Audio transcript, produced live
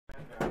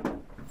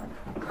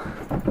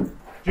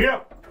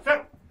Jim,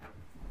 sit.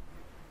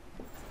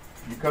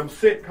 You come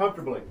sit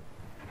comfortably.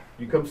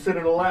 You come sit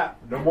in a lap.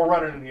 No more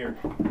running in here.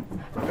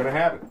 Not gonna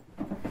have it.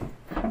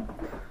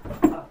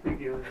 I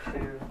think it was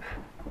too.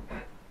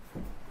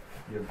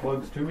 You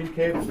unplugged too many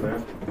cables,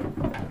 man.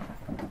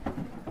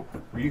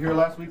 Were you here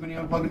last week when you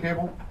unplugged the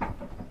cable?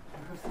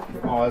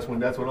 Oh, that's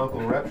when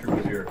Uncle Rapture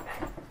was here.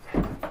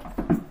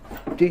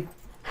 D.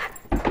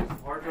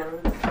 Hard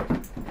drive.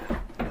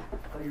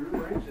 Oh, you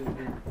rearranged it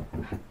here.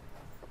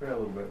 Yeah, a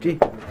little bit. G.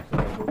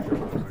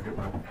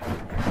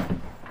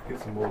 Get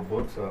some more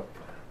books up.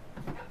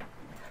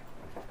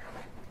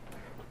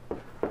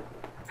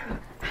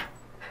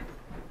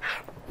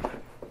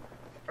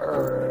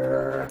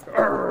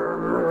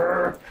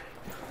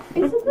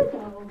 It's a good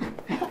dog.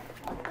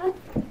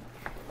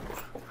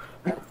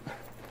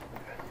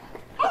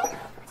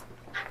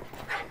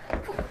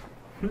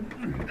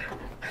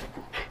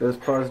 Those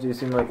paws do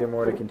seem like they're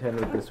more to contend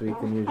with this week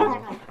than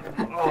usual.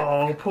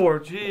 Oh, poor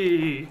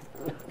G.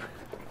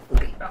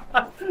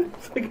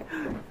 It's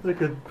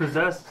like a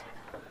possessed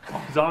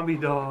zombie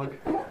dog.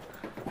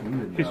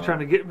 He's trying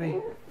to get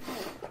me.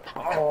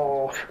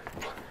 Oh.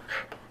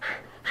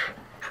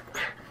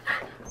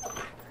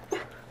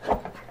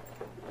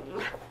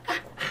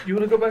 You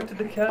want to go back to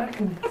the cat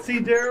and see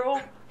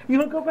Daryl? You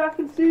want to go back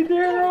and see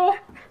Daryl?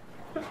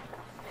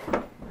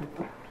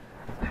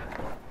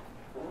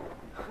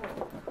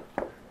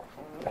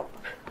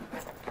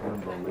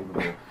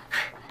 Unbelievable.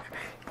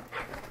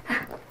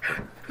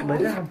 Lay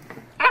down.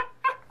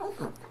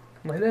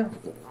 Lay down.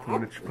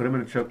 Put him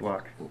in a choke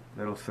lock.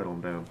 That'll settle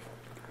him down.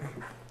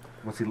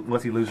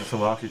 Once he loses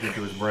some oxygen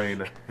to his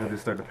brain, he'll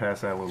just start to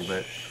pass out a little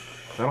bit.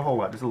 Not a whole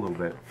lot, just a little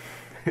bit.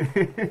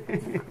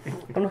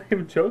 I'm not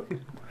even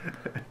joking.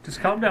 Just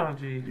calm down,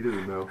 G. You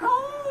didn't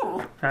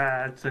know.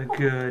 That's a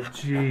good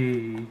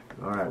G.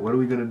 Alright, what are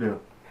we gonna do?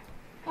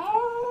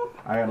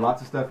 I got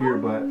lots of stuff here,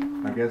 but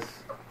I guess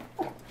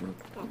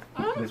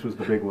this was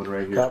the big one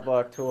right here. Cop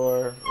Block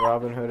Tour,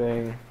 Robin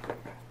Hooding,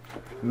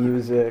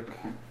 music.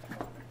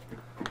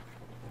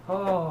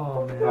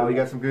 Oh man. Oh, you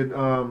got some good.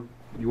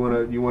 You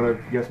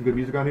got some good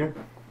music on here?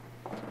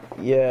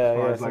 Yeah,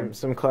 far yeah, as, like-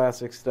 some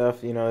classic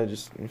stuff. You know, it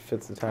just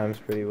fits the times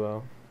pretty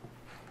well.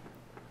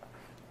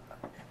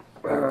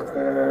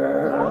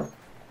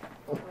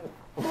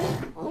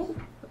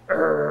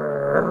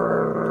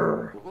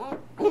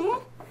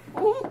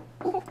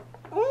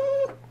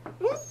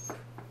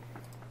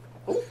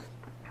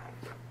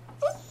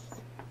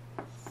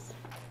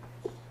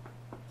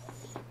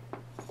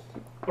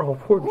 Oh,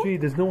 poor G.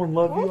 Does no one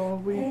love you all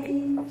week?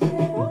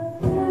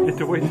 You have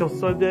to wait till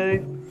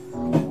Sunday.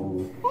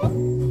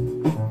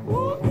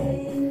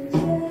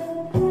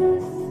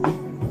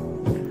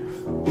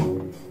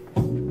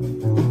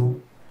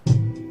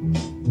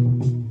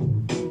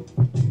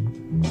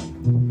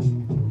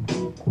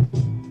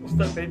 What's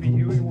that baby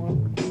Huey one?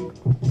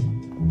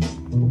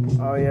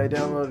 Oh yeah, I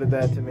downloaded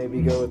that to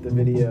maybe go with the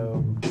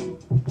video.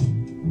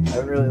 I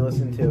haven't really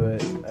listened to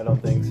it. I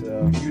don't think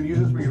so. You can use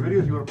this for your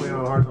videos. You want to play it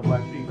on a hard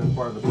black sheet as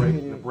part of the break.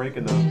 The break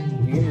and the.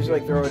 You can just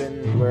like throw it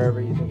in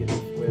wherever you think it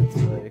fits,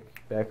 like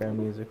background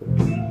music,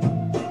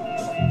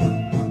 whatever.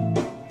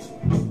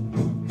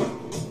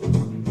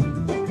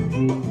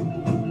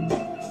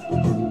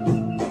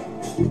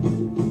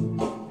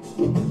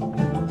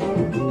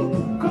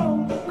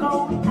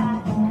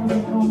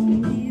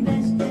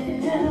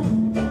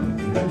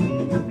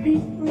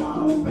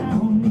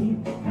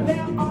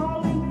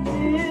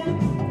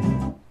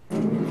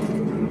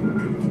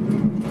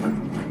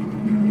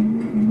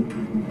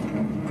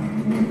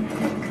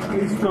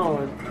 He's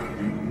snarling.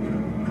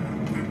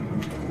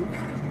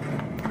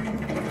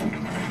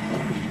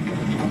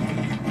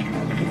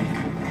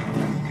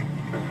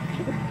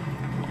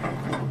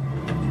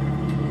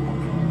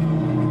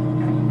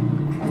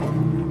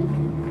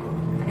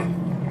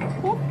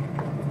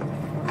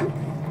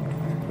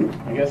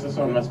 I guess this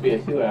one must be a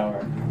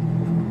 2-hour.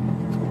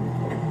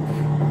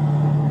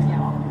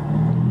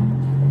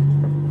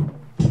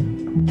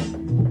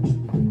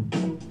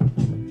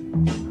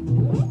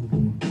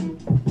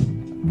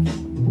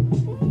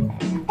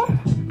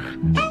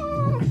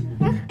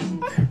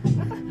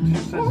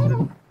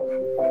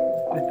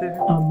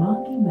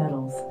 Amagi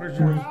Metals, where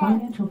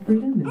financial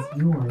freedom is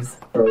yours.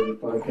 Charged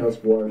 5 counts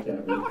of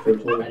wiretapping for a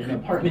total An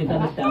apartment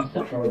on the south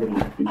side.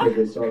 targeted because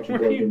they sought to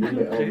plug into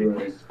the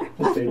Alvarez,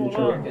 the state of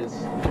Detroit. Because I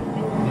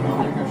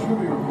should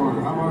be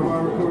recorded. I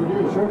recorded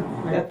you. Sure.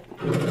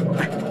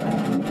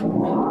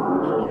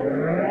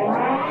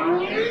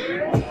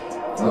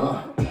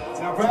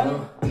 Now, Brad.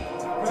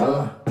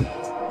 So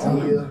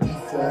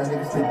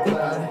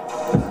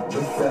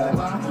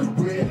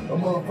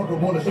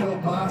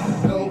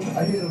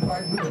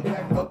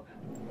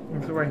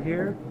right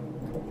here.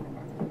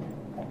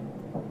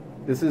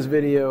 This is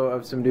video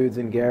of some dudes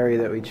in Gary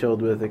that we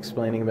chilled with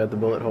explaining about the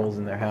bullet holes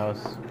in their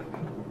house.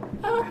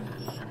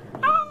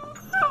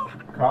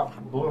 Cop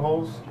bullet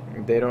holes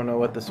They don't know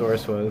what the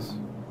source was.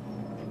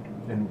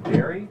 in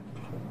Gary.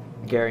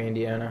 Gary,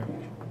 Indiana.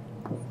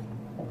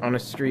 On a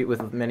street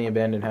with many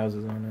abandoned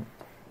houses on it.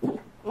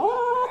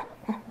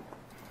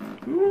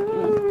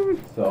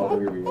 saw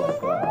here we got,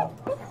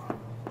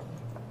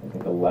 I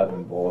think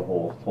 11 bullet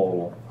holes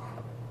total.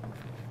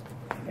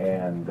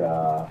 And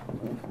the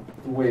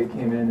way it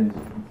came in is,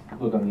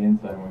 look on the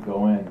inside when we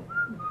go in,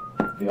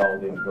 they all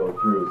didn't go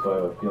through, so I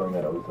have a feeling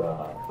that it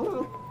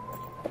was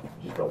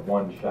just a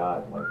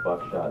one-shot, like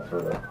buckshot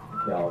sort of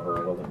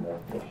caliber. It wasn't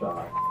multiple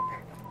shots.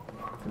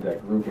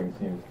 That grouping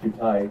seems too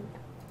tight.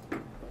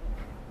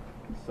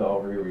 So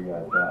over here we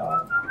got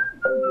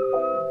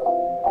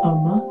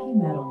Amaki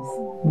Metals,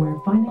 where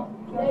finance.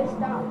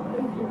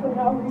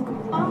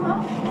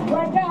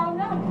 Right down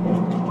now.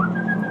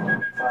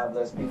 5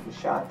 less people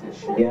shot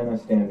this year. Vienna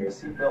standard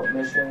seatbelt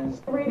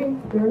missions.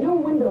 Reading, there are no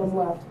windows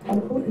left.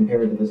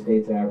 Compared to the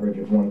state's average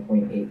of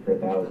 1.8 per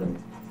thousand.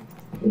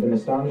 With an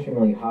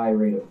astonishingly high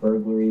rate of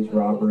burglaries,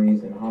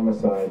 robberies, and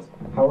homicides,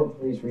 how are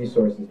police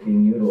resources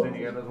being utilized?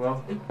 As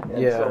well?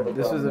 Yeah,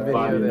 this was a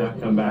video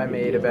that I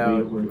made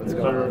about what's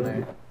going on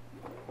there.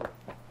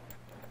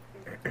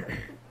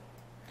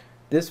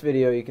 This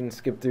video, you can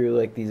skip through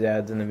like these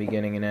ads in the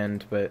beginning and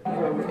end, but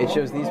it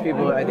shows these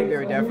people. I think they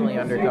were definitely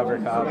undercover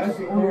cops.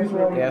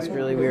 They ask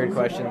really weird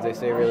questions. They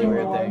say really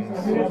weird things.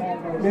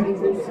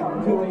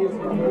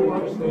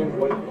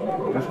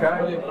 This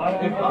guy?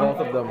 Both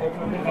of them.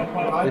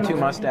 The two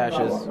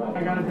mustaches.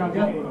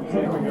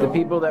 The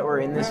people that were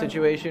in this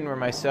situation were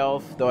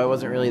myself, though I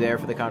wasn't really there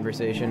for the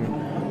conversation.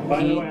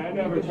 He,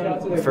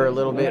 for a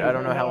little bit, I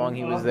don't know how long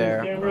he was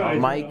there.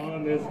 Mike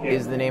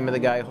is the name of the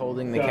guy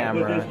holding the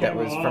camera that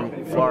was from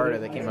Florida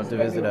that came up to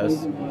visit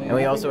us. And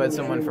we also had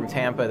someone from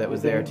Tampa that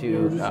was there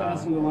too.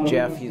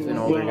 Jeff, he's an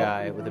older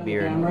guy with a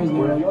beard.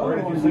 Where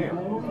did you see him?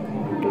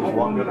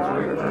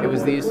 It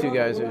was these two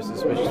guys who were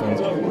suspicious ones.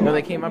 No,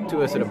 they came up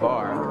to us at a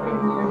bar.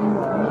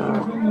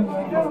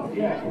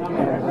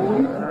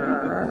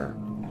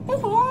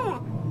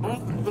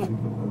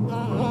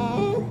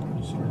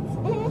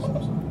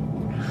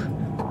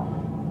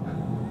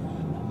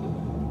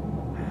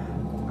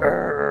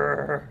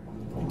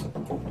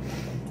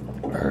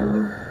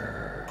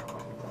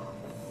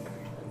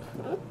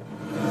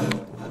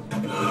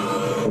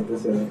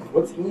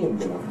 What's Ian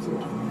been up to?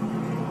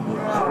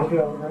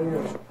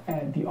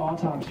 At the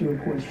autopsy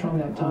reports from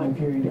that time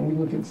period, and we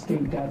looked at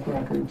state death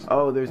records.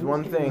 Oh, there's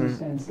one thing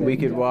we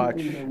could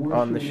watch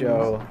on the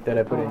show that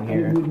I put in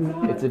here.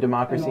 It's a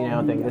Democracy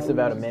Now! Thing. This is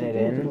about a minute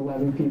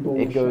in.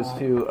 It goes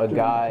to a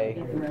guy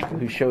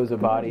who shows a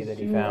body that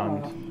he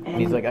found.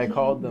 He's like, I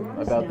called them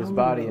about this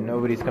body and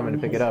nobody's coming to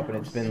pick it up, and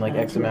it's been like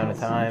X amount of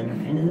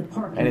time.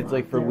 And it's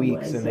like for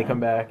weeks, and they come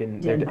back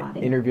and they're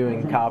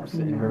interviewing cops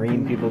and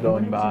Marine people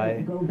going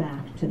by.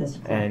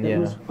 And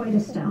yeah. Quite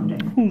astounding.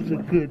 Who's a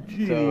good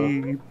G? So,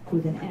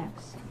 With an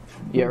X.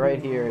 yeah,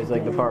 right here is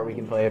like the part we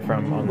can play it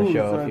from on the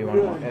show if you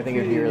want. I think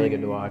it'd be really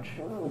good to watch.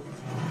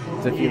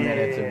 It's a few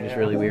minutes of just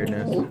really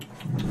weirdness.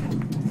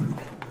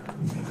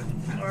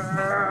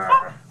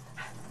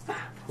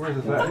 Where's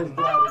this at?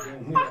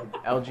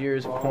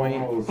 Algiers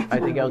Point. I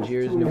think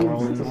Algiers, New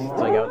Orleans. It's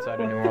like outside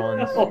of New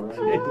Orleans.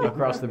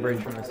 Across the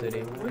bridge from the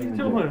city. What are you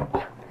doing?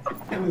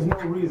 And there's no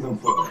reason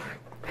for it.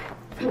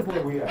 Look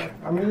where we are.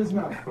 I mean, it's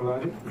not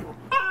flooded.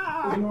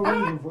 There's no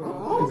reason for it.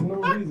 There's no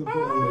reason for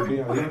them to be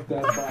and left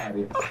that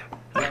body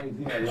right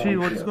here. Gee,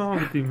 what's wrong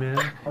with you, man?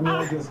 I mean,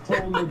 I just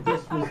totally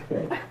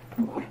disrespect.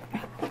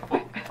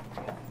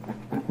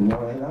 No,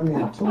 and I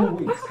mean, 2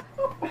 weeks.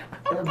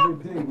 Every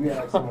day we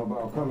ask them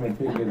about come and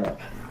pick it up.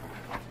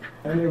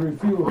 And they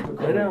refuse to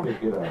come and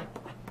pick it up.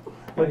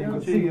 But you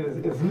can see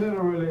it's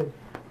literally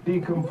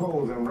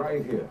decomposing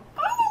right here.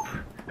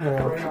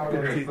 Right out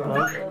in the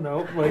sun.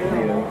 No, right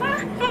here.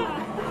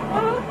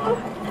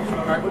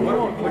 Alright,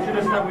 which of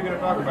this stuff are we going to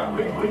talk about?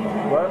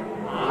 What?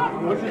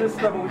 Which of this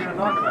stuff are we going to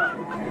talk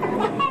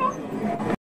about?